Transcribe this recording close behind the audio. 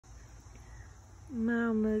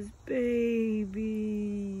Mama's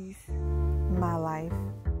babies. My life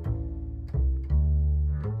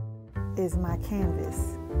is my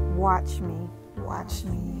canvas. Watch me, watch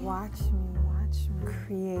me, watch me, watch me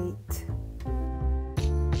create.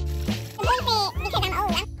 Because I'm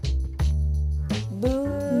old.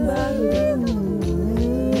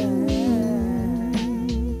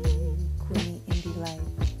 Kweeni Indilife.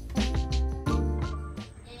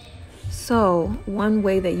 So, one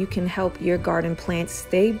way that you can help your garden plants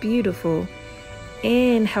stay beautiful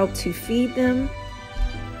and help to feed them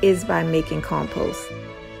is by making compost.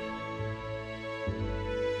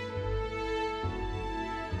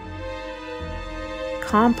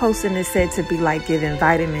 Composting is said to be like giving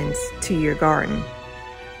vitamins to your garden.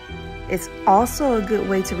 It's also a good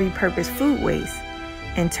way to repurpose food waste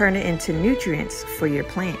and turn it into nutrients for your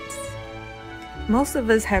plants. Most of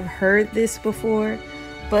us have heard this before,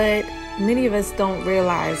 but many of us don't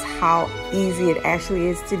realize how easy it actually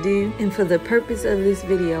is to do. And for the purpose of this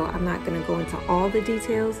video, I'm not going to go into all the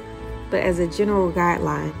details, but as a general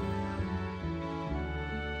guideline,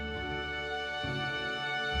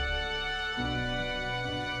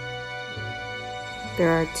 there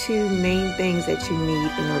are two main things that you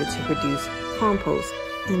need in order to produce compost,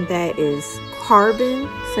 and that is carbon,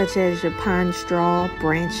 such as your pine straw,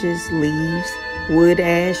 branches, leaves, wood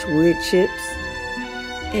ash, wood chips,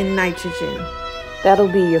 and nitrogen. That'll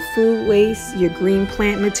be your food waste, your green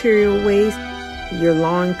plant material waste, your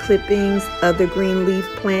lawn clippings, other green leaf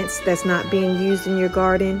plants that's not being used in your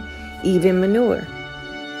garden, even manure.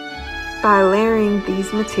 By layering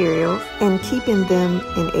these materials and keeping them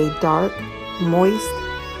in a dark, moist,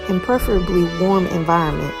 and preferably warm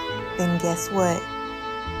environment, then guess what?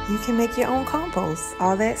 You can make your own compost.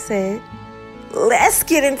 All that said, let's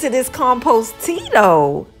get into this Composttea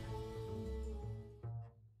though.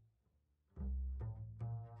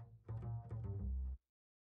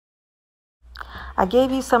 I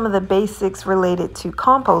gave you some of the basics related to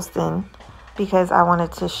composting because I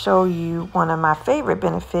wanted to show you one of my favorite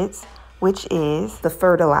benefits, which is the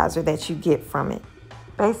fertilizer that you get from it.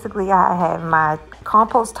 Basically, I have my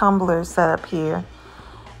compost tumbler set up here.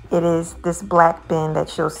 It is this black bin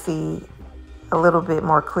that you'll see a little bit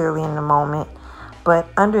more clearly in a moment. But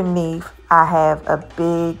underneath, I have a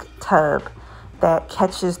big tub that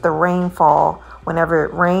catches the rainfall whenever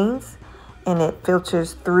it rains, and it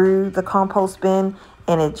filters through the compost bin,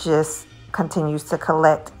 and it just continues to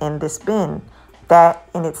collect in this bin. That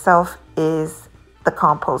in itself is the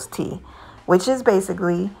Composttea, which is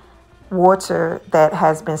basically water that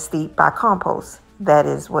has been steeped by compost. That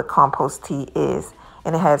is what Composttea is.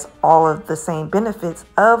 And it has all of the same benefits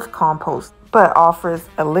of compost, but offers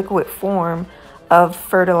a liquid form of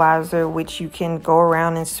fertilizer which you can go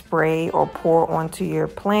around and spray or pour onto your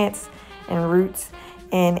plants and roots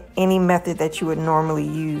in any method that you would normally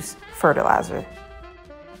use fertilizer.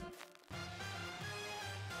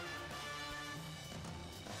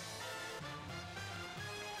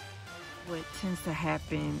 What tends to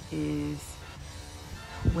happen is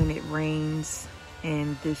when it rains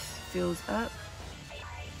and this fills up,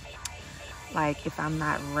 like if I'm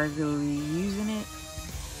not regularly using it,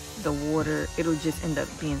 the water, it'll just end up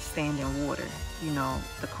being standing water. You know,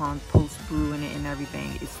 the compost brew in it and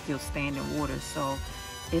everything is still standing water. So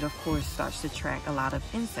it of course starts to attract a lot of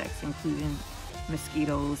insects, including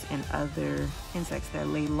mosquitoes and other insects that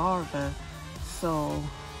lay larvae. So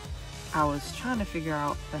I was trying to figure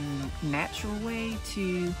out a natural way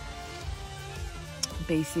to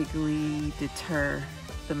basically deter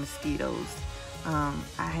the mosquitoes. I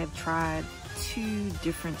have tried 2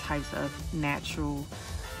 different types of natural,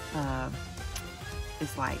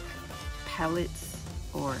 it's like pellets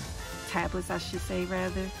or tablets, I should say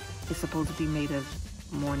rather. It's supposed to be made of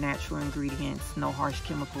more natural ingredients, no harsh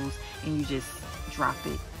chemicals, and you just drop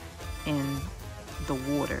it in the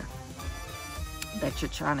water that you're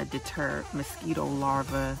trying to deter mosquito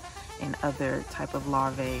larvae and other type of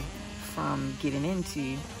larvae from getting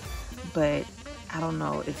into. But I don't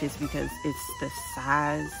know if it's because it's the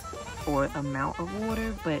size or amount of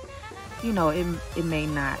water, but you know, it may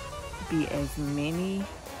not be as many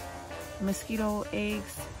mosquito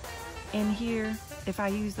eggs in here if I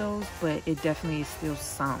use those, but it definitely is still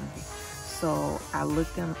some. So I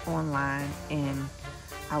looked them online and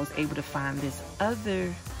I was able to find this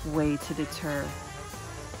other way to deter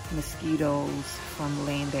mosquitoes from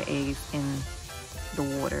laying their eggs in the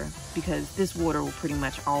water, because this water will pretty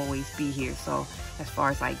much always be here. So as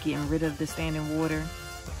far as like getting rid of the standing water,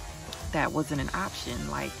 that wasn't an option.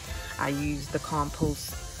 Like I used the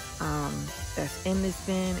compost that's in this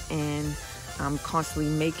bin, and I'm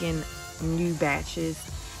constantly making new batches,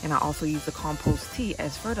 and I also use the Composttea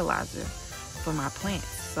as fertilizer. for my plants.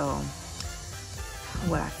 So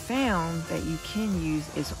what I found that you can use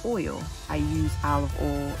is oil. I used olive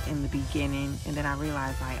oil in the beginning, and then I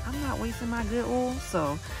realized like I'm not wasting my good oil.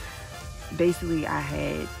 So basically I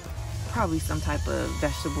had probably some type of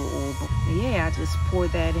vegetable oil, but yeah, I just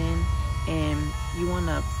poured that in, and you want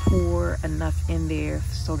to pour enough in there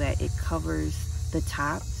so that it covers the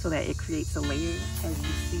top, so that it creates a layer. As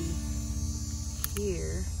you see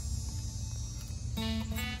here,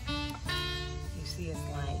 you see it's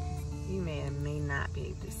like, you may or may not be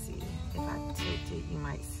able to see. If I tilt it, you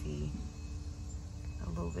might see a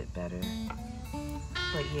little bit better.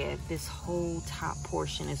 But yeah, this whole top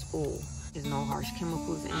portion is oil. There's no harsh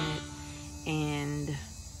chemicals in it, and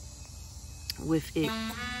with it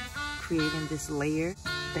creating this layer,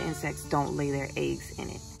 the insects don't lay their eggs in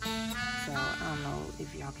it. So I don't know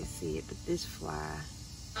if y'all can see it, but this fly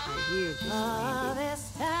right here just landed.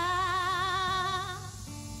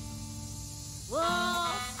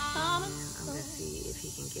 I'm gonna see if he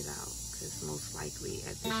can get out, because most likely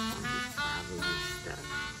at this point he's probably stuck.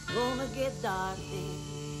 And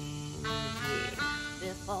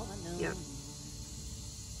yeah, yep,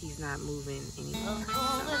 he's not moving anymore. So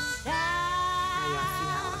now y'all see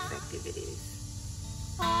how effective it is.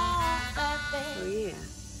 So yeah,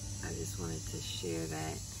 I just wanted to share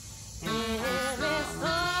that, and also I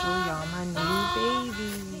wanted to show y'all my new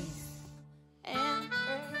babies.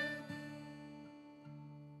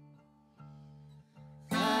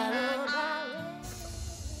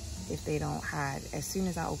 If they don't hide, as soon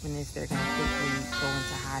as I open this, they're gonna quickly go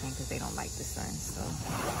into hiding because they don't like the sun. So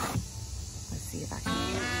let's see if I can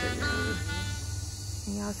capture them.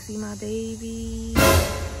 Can y'all see my baby?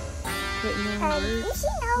 Putting in work. You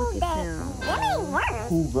should know that ain't work.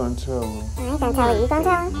 Who gonna tell her? I ain't gonna tell her. You gonna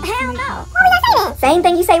tell her? Hell no. What we gonna say then? Same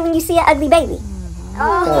thing you say when you see an ugly baby.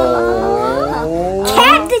 Oh.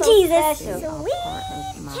 Captain Jesus. Sweet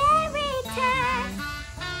character.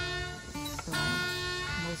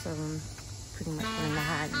 Most of them pretty much learn to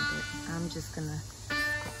hide, but I'm just gonna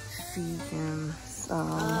feed them some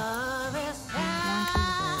lunches that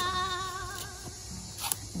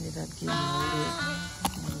ended up getting loaded,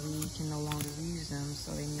 and we can no longer use them,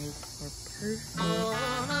 so they make for perfect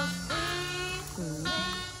food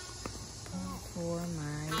for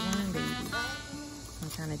my worm babies. I'm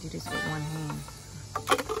trying to do this with one hand.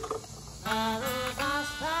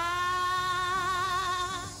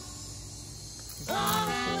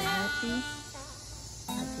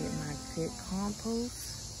 I get my good compost.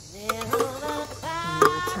 In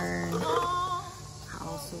return, I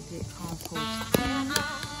also get compost,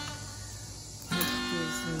 which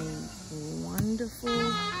gives me wonderful,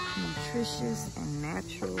 nutritious, and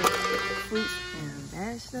natural fruits and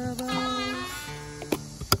vegetables.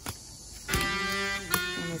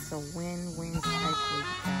 And it's a win-win cycle,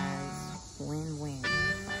 guys. Win-win.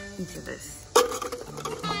 Each of this.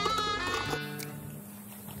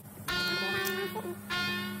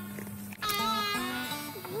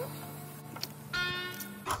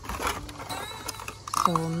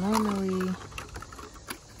 So normally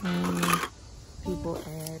when people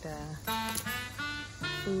add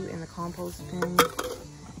food in the compost bin,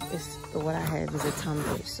 what I have is a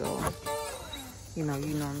tumbler. So, you know,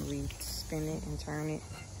 you normally spin it and turn it.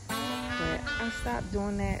 But I stopped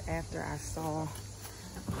doing that after I saw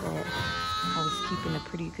that I was keeping a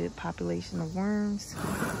pretty good population of worms,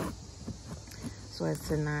 so as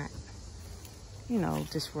to not, you know,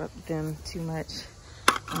 disrupt them too much.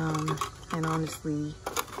 And honestly,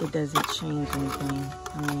 it doesn't change anything.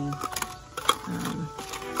 I mean,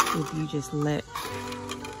 if you just let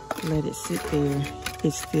it sit there,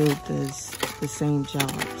 it still does the same job.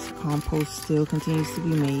 So compost still continues to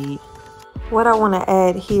be made. What I want to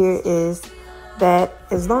add here is that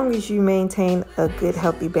as long as you maintain a good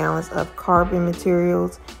healthy balance of carbon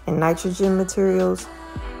materials and nitrogen materials,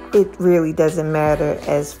 it really doesn't matter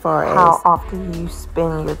as far as how often you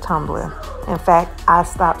spin your tumbler. In fact, I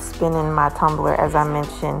stopped spinning my tumbler, as I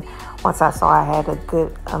mentioned, once I saw I had a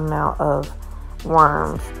good amount of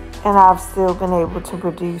worms. And I've still been able to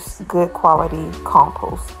produce good quality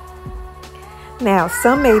compost. Now,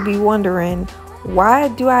 some may be wondering, why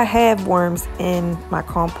do I have worms in my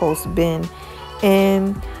compost bin?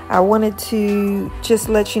 And I wanted to just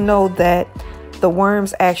let you know that the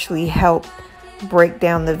worms actually help break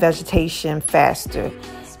down the vegetation faster.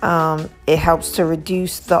 It helps to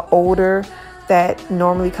reduce the odor that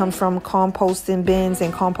normally comes from composting bins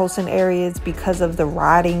and composting areas because of the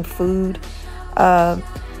rotting food.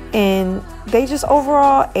 And they just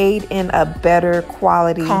overall aid in a better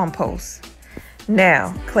quality compost.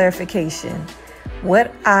 Now, clarification.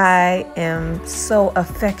 What I am so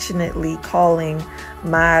affectionately calling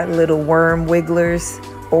my little worm wigglers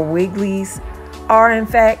or wigglies are in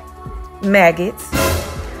fact maggots.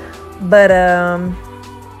 But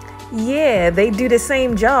yeah, they do the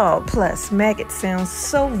same job. Plus, maggot sounds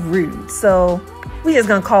so rude. So we're just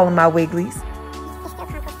gonna call them my wigglies.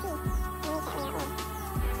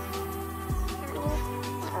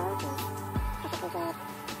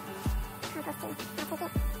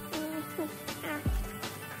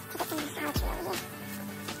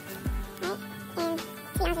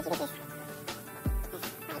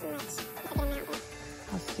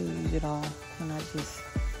 I still use it all when I just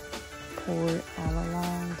pour it all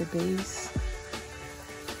along the base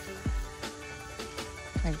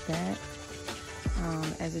like that.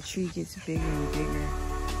 As the tree gets bigger and bigger,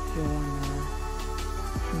 you'll want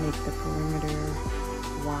to make the perimeter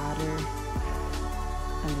wider,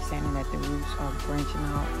 understanding that the roots are branching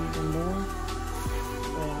out even more.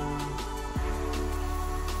 But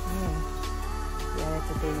yeah, at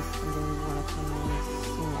the base, and then you want to come in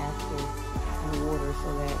soon after and water so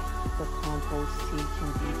that the compost tea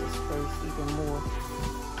can be dispersed even more.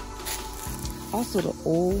 Also, the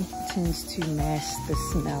oil tends to mask the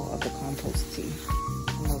smell of the compost tea. I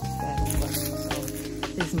noticed that as well. So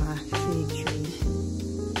this is my fig tree.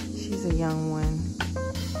 She's a young one,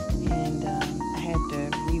 and I had to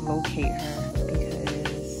relocate her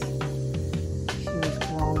because she was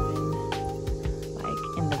growing like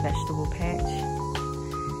in the vegetable patch,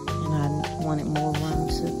 and I wanted more room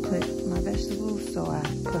to put my vegetables, so I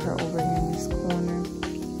put her over in this corner.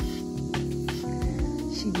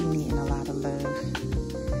 She be needing a lot of love.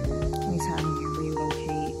 Anytime you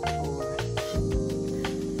relocate or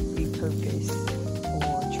repurpose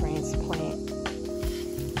or transplant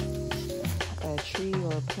a tree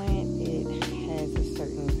or a plant, it has a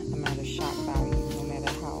certain amount of shock value, no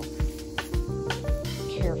matter how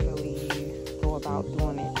carefully you go about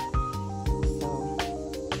doing it. So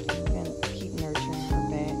I'm gonna keep nurturing her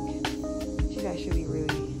back. She's actually really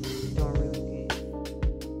doing really good.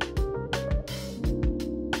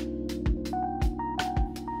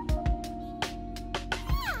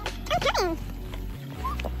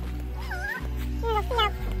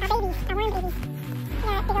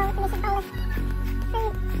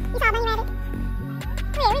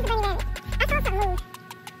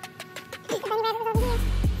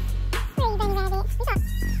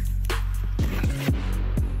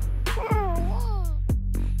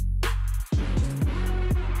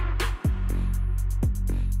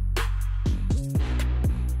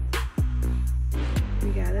 We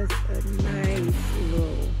got us a nice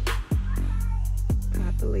little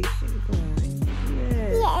population going.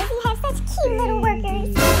 Yes. Yes, we have such cute little workers.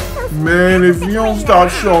 So Man, if you don't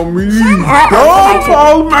start showing me these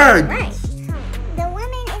don't man. Right. The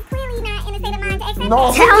woman is clearly not in a state of mind to accept No,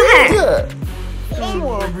 it. Tell her. She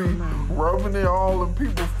wanna be rubbing it all in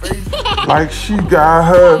people's faces like she got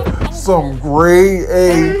her some grade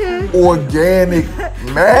A organic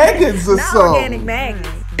maggots or something. Organic maggots.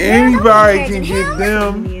 Anybody can get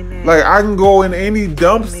them. Like I can go in any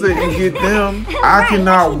dumpster and get them. I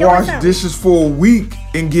cannot wash dishes for a week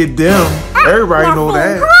and get them. Everybody know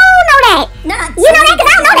that. Who know that? No, You know that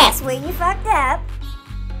because I don't know that. that's where you fucked up.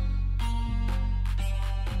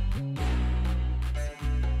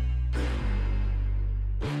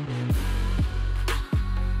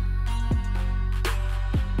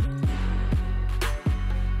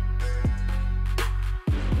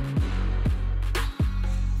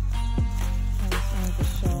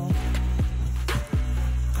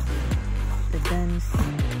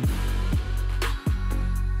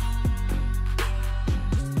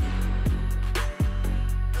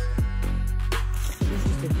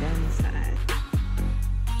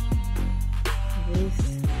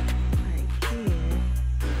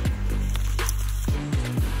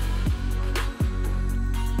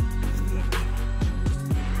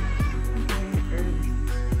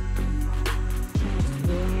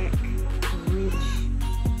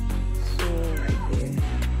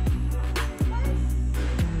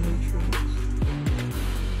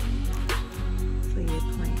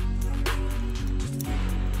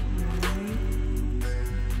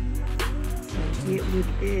 Get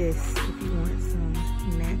with this if you want some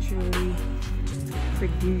naturally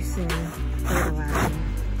producing fertilizer.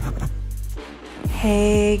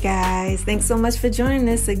 Hey guys, thanks so much for joining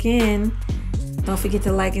us again. Don't forget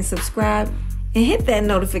to like and subscribe and hit that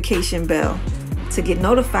notification bell to get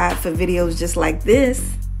notified for videos just like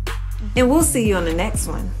this. And we'll see you on the next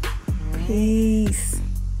one. Peace.